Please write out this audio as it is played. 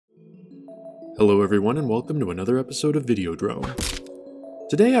Hello everyone and welcome to another episode of Videodrome.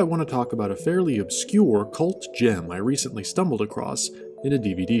 Today I want to talk about a fairly obscure cult gem I recently stumbled across in a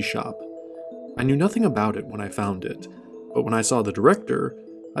DVD shop. I knew nothing about it when I found it, but when I saw the director,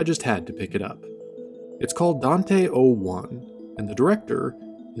 I just had to pick it up. It's called Dante 01, and the director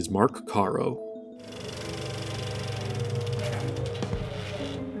is Marc Caro.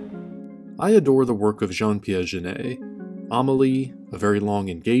 I adore the work of Jean-Pierre Jeunet. Amélie, A Very Long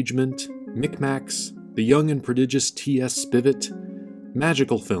Engagement, Micmacs, The Young and Prodigious T.S. Spivet,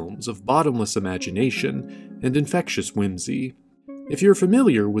 magical films of bottomless imagination and infectious whimsy. If you're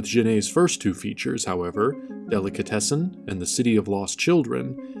familiar with Jeunet's first two features, however, Delicatessen and The City of Lost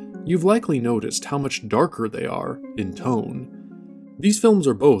Children, you've likely noticed how much darker they are in tone. These films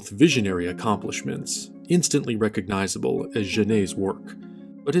are both visionary accomplishments, instantly recognizable as Jeunet's work,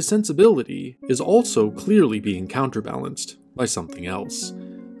 but his sensibility is also clearly being counterbalanced by something else.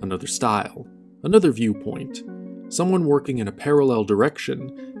 Another style, another viewpoint, someone working in a parallel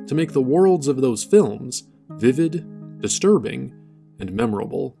direction to make the worlds of those films vivid, disturbing, and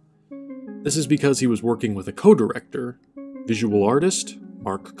memorable. This is because he was working with a co-director, visual artist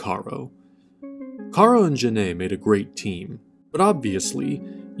Marc Caro. Caro and Jeunet made a great team, but obviously,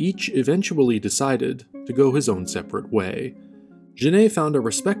 each eventually decided to go his own separate way. Jeunet found a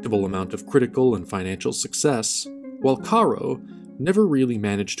respectable amount of critical and financial success, while Caro never really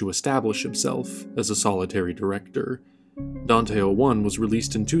managed to establish himself as a solitary director. Dante 01 was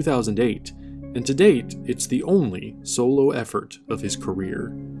released in 2008, and to date, it's the only solo effort of his career.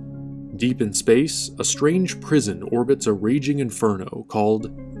 Deep in space, a strange prison orbits a raging inferno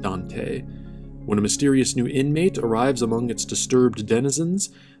called Dante. When a mysterious new inmate arrives among its disturbed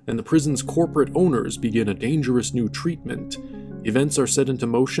denizens, and the prison's corporate owners begin a dangerous new treatment, events are set into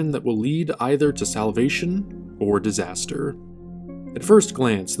motion that will lead either to salvation or disaster. At first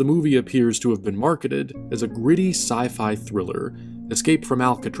glance, the movie appears to have been marketed as a gritty sci-fi thriller, escape from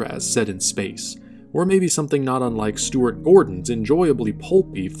Alcatraz set in space, or maybe something not unlike Stuart Gordon's enjoyably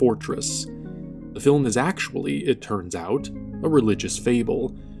pulpy Fortress. The film is actually, it turns out, a religious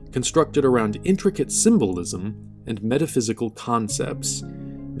fable, constructed around intricate symbolism and metaphysical concepts.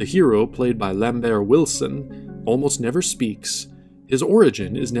 The hero, played by Lambert Wilson, almost never speaks, his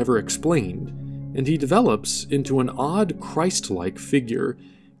origin is never explained, and he develops into an odd Christ-like figure,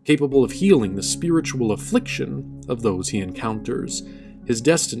 capable of healing the spiritual affliction of those he encounters, his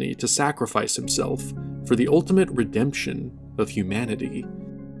destiny to sacrifice himself for the ultimate redemption of humanity.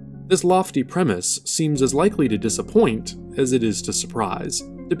 This lofty premise seems as likely to disappoint as it is to surprise,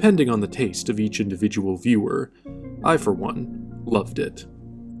 depending on the taste of each individual viewer. I, for one, loved it.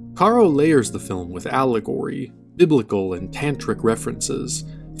 Caro layers the film with allegory, biblical and tantric references,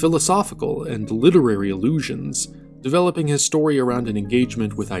 philosophical and literary allusions, developing his story around an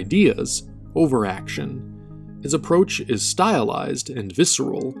engagement with ideas over action. His approach is stylized and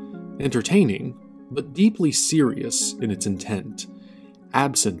visceral, entertaining, but deeply serious in its intent.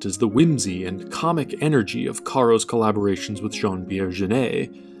 Absent is the whimsy and comic energy of Caro's collaborations with Jean-Pierre Jeunet,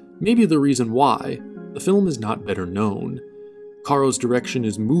 maybe the reason why the film is not better known. Caro's direction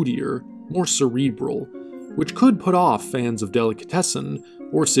is moodier, more cerebral, which could put off fans of Delicatessen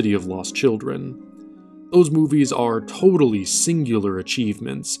or City of Lost Children. Those movies are totally singular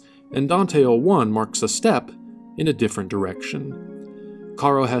achievements, and Dante 01 marks a step in a different direction.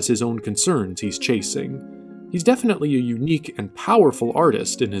 Caro has his own concerns he's chasing. He's definitely a unique and powerful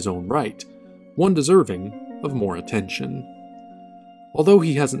artist in his own right, one deserving of more attention. Although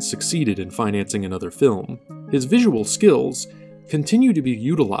he hasn't succeeded in financing another film, his visual skills continue to be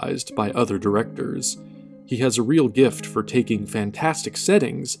utilized by other directors. He has a real gift for taking fantastic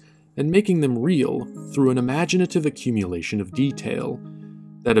settings and making them real through an imaginative accumulation of detail.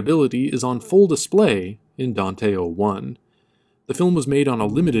 That ability is on full display in Dante 01. The film was made on a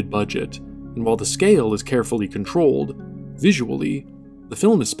limited budget, and while the scale is carefully controlled, visually, the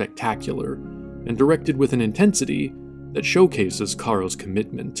film is spectacular, and directed with an intensity that showcases Caro's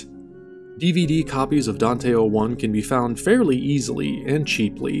commitment. DVD copies of Dante 01 can be found fairly easily and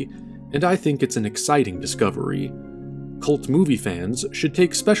cheaply, and I think it's an exciting discovery. Cult movie fans should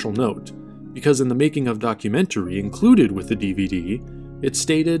take special note, because in the making of documentary included with the DVD, it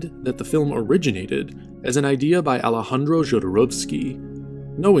stated that the film originated as an idea by Alejandro Jodorowsky.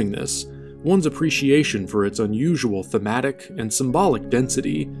 Knowing this, one's appreciation for its unusual thematic and symbolic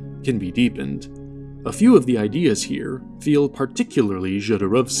density can be deepened. A few of the ideas here feel particularly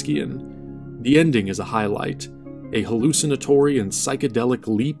Jodorowskian. The ending is a highlight, a hallucinatory and psychedelic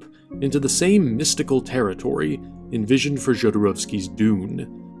leap into the same mystical territory envisioned for Jodorowsky's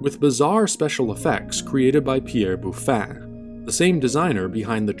Dune, with bizarre special effects created by Pierre Bouffin. the same designer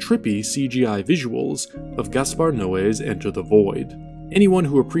behind the trippy CGI visuals of Gaspar Noé's Enter the Void. Anyone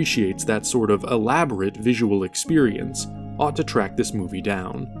who appreciates that sort of elaborate visual experience ought to track this movie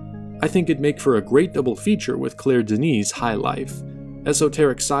down. I think it'd make for a great double feature with Claire Denis' High Life,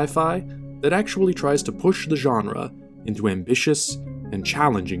 esoteric sci-fi that actually tries to push the genre into ambitious and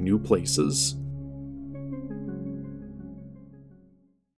challenging new places.